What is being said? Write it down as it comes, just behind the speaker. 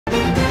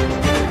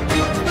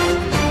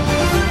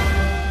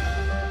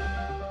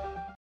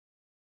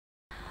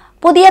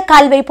പുതിയ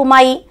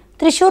കാൽവയ്പുമായി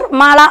Thrissur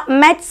Mala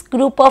midst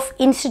group of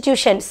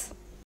institutions.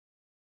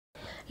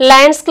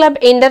 Lions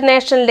club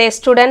ഇന്റർനാഷണലിന്റെ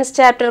students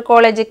chapter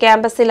college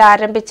ക്യാമ്പസിൽ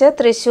ആരംഭിച്ച്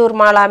Thrissur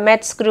Mala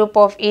midst group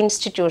of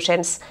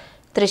institutions.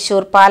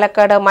 Thrissur,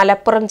 Palakkad,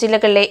 Malappuram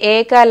ജില്ലകളിലെ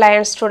ഏക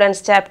lions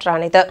students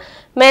ചാപ്റ്ററാണിത്.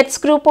 Midst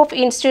group of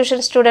institution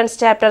students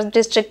chapter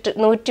district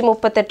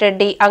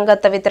 138D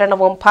അംഗത്വ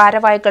വിതരണവും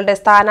ഭാരവാഹികളുടെ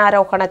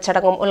സ്ഥാനാരോഹണ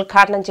ചടങ്ങും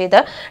ഉദ്ഘാടനം ചെയ്ത്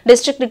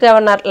ഡിസ്ട്രിക്ട്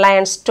ഗവർണർ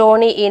ലയൺസ്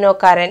ടോണി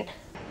ഈനോക്കാരൻ.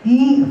 ഈ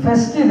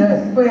ഫെസ്റ്റിന്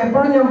ഇപ്പോൾ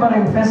എപ്പോഴും ഞാൻ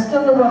പറയും, ഫെസ്റ്റ്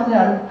എന്ന്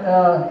പറഞ്ഞാൽ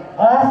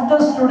of the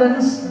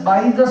students,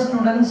 by the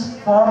students,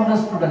 for the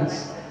students.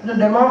 ഇത്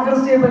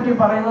ഡെമോക്രസിയെ പറ്റി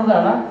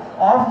പറയുന്നതാണ്.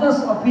 Of the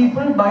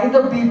people, by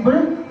the people,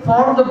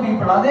 for the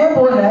people.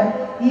 അതേപോലെ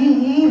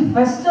ഈ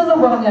ഫെസ്റ്റ് എന്ന്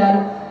പറഞ്ഞാൽ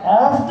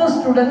of the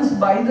students,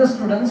 by the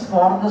students,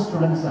 for the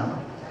students ആണ്.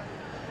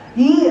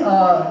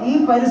 ഈ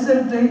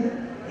പരിസരത്ത്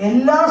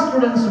എല്ലാ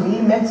സ്റ്റുഡൻസും, ഈ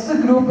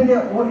മെറ്റ്സ് ഗ്രൂപ്പിലെ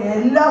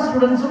എല്ലാ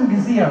സ്റ്റുഡൻസും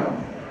ബിസിയാണ്.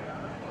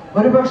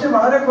 ഒരുപക്ഷെ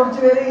വളരെ കുറച്ച്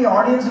പേര് ഈ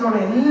ഓഡിയൻസിലുള്ള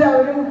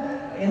എല്ലാവരും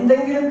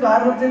എന്തെങ്കിലും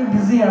കാരണത്തിൽ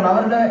ബിസിയാണ്,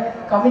 അവരുടെ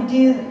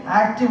കമ്മിറ്റി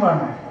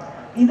ആക്റ്റീവാണ്.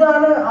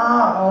 ഇതാണ്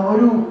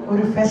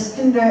ഒരു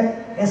ഫെസ്റ്റിന്റെ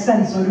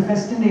എസൻസ്, ഒരു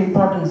ഫെസ്റ്റിന്റെ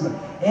ഇമ്പോർട്ടൻസ്.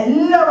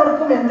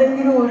 എല്ലാവർക്കും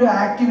എന്തെങ്കിലും ഒരു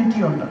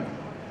ആക്ടിവിറ്റി ഉണ്ട്.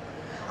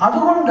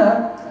 അതുകൊണ്ട്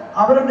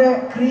അവരുടെ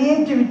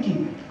ക്രിയേറ്റിവിറ്റി,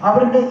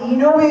 അവരുടെ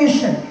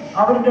ഇന്നോവേഷൻ,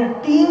 അവരുടെ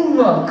ടീം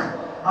വർക്ക്,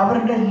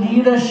 അവരുടെ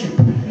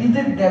ലീഡർഷിപ്പ് ഇത്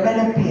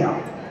ഡെവലപ്പ് ചെയ്യാം.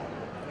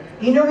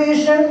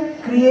 Innovation,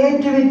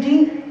 creativity,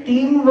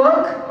 team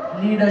work,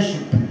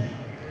 leadership,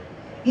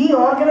 ഈ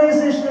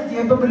ഓർഗനൈസേഷണൽ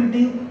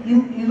കേപ്പബിലിറ്റി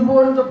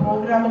ഇതുപോലത്തെ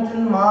പ്രോഗ്രാമത്തിൽ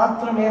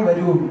മാത്രമേ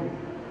വരുള്ളൂ.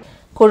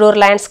 കുഴൂർ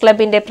ലയൺസ്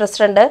ക്ലബിന്റെ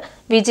പ്രസിഡന്റ്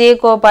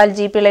വിജയഗോപാൽ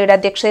ജി പിള്ളയുടെ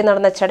അധ്യക്ഷതയിൽ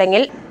നടന്ന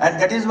ചടങ്ങിൽ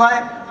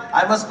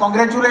I must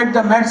congratulate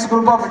the METS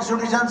group of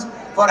institutions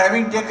for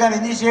having taken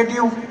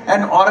initiative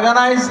and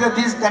organized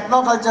this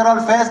techno-cultural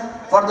fest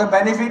for the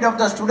benefit of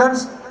the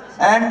students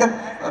and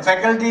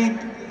faculty,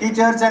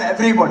 teachers and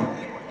everybody.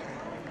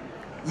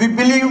 We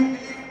believe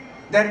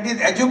that it is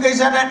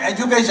education and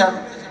education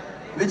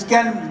which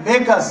can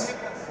make us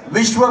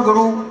Vishwa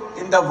Guru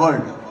in the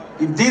world.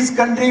 If this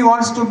country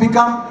wants to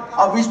become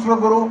a Vishwa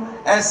Guru,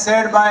 as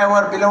said by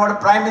our beloved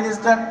Prime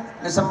Minister,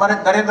 Mr.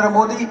 Narendra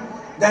Modi,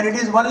 then it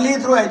is only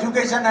through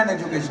education and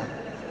education.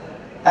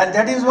 And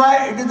that is why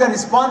it is the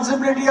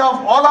responsibility of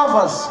all of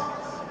us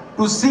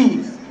to see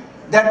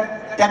that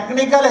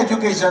technical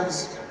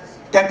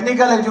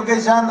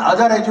education,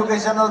 other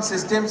educational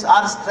systems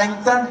are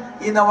strengthened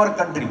in our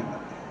country.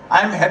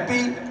 I am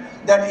happy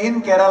that in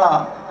Kerala,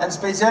 and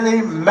especially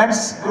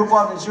METS group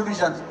of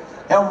institutions,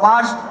 have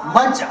marched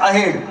much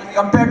ahead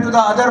compared to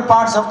the other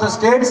parts of the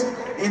states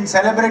in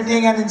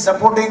celebrating and in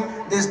supporting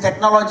this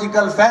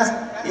technological fest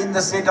in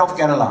the state of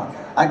Kerala.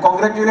 I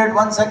congratulate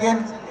once again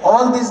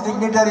all these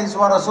dignitaries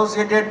who are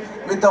associated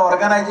with the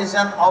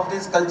organization of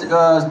this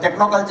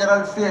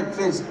techno-cultural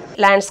fest.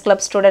 Lions Club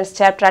Students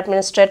Chapter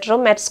Administrator,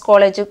 METS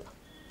College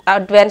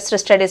advanced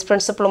studies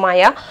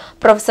പ്രിൻസിപ്പലുമായ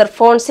professor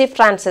Fonsy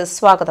Francis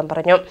സ്വാഗതം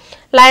പറഞ്ഞു.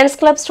 Lions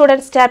club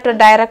students chapter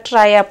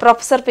ഡയറക്ടറായ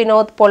professor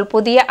Vinod Paul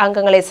പുതിയ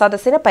അംഗങ്ങളെ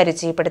സദസ്സിന്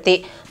പരിചയപ്പെടുത്തി.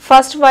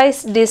 First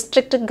vice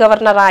district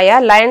ഗവർണറായ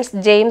lions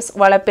James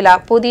Valappila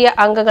പുതിയ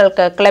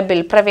അംഗങ്ങൾക്ക്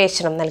ക്ലബിൽ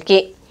പ്രവേശനം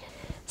നൽകി.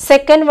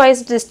 Second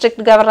vice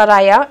district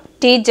ഗവർണറായ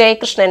T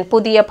Jayakrishnan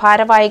പുതിയ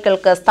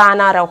ഭാരവാഹികൾക്ക്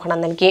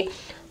സ്ഥാനാരോഹണം നൽകി.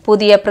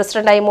 പുതിയ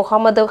പ്രസിഡന്റായി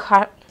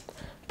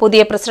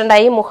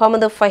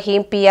മുഹമ്മദ്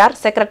ഫഹീം PR,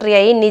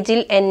 സെക്രട്ടറിയായി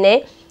നിജിൽ NA,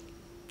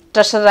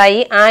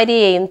 ട്രഷററായി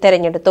ആര്യയെയും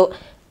തെരഞ്ഞെടുത്തു.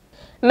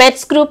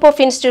 Midst group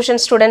of institution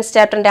students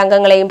ചാപ്റ്ററിന്റെ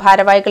അംഗങ്ങളെയും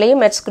ഭാരവാഹികളെയും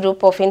midst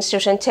group of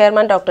institution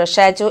chairman doctor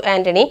Shaju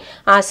Antony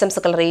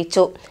ആശംസകൾ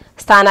അറിയിച്ചു.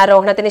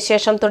 സ്ഥാനാരോഹണത്തിന്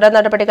ശേഷം തുടർ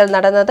നടപടികൾ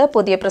നടന്നത്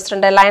പുതിയ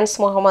president lions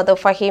Muhammad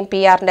Faheem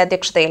PR-ന്റെ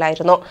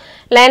അധ്യക്ഷതയിലായിരുന്നു.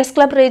 Lions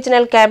club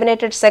regional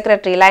cabinet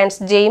secretary lions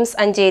James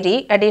Ancheri,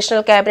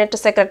 additional cabinet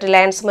secretary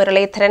lions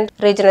Muraleedharan,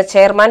 regional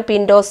chairman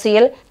പിൻഡോ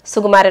CL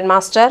Sukumaran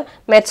master,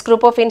 midst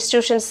group of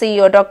institution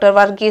CEO doctor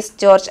Varghese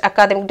George,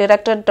 academic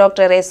director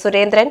doctor A.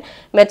 Surendran,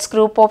 midst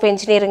group of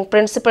engineering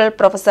principal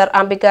professor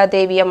Ambika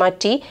ദേവിയമ്മ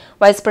T,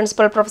 vice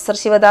principal professor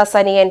Sivadas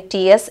അനിയൻ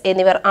TS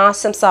എന്നിവർ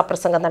ആശംസാ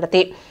പ്രസംഗം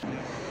നടത്തി.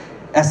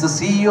 As the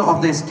CEO of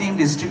the esteemed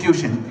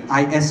institution,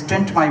 I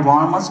extend my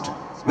warmest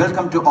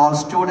welcome to all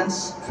students,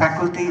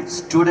 faculty,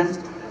 students,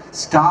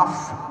 staff,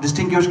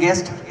 distinguished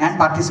guests and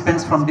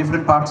participants from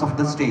different parts of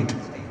the state.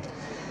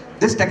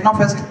 This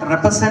Technofest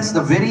represents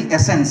the very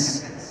essence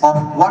of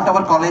what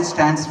our college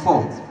stands for,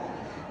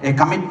 a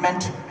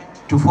commitment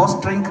to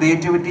fostering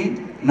creativity,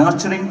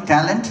 nurturing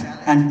talent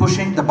and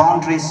pushing the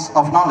boundaries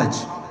of knowledge.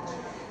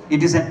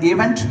 It is an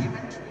event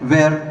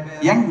where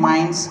young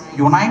minds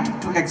unite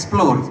to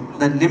explore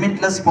the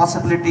limitless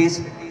possibilities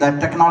that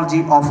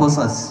technology offers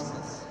us.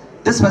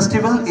 This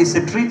festival is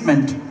a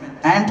treatment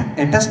and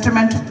a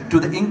testament to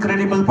the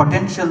incredible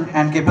potential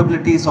and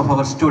capabilities of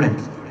our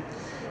students.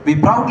 We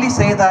proudly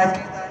say that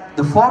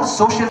the four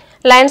social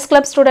lions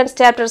club students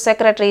chapter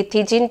secretary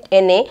തിജിൻ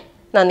NA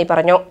നന്ദി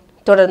പറഞ്ഞു.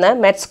 തുടർന്ന്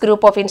midst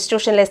group of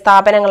ഇൻസ്റ്റിറ്റ്യൂഷനിലെ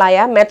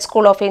സ്ഥാപനങ്ങളായ midst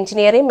school of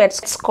engineering,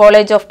 midst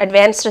college of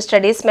advanced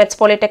studies, midst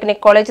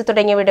polytechnic college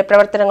തുടങ്ങിയവയുടെ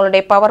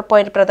പ്രവർത്തനങ്ങളുടെ power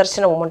point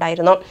പ്രദർശനവും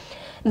ഉണ്ടായിരുന്നു.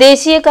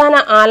 ദേശീയഗാന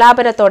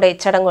ആലാപനത്തോടെ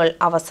ചടങ്ങുകൾ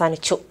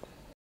അവസാനിച്ചു.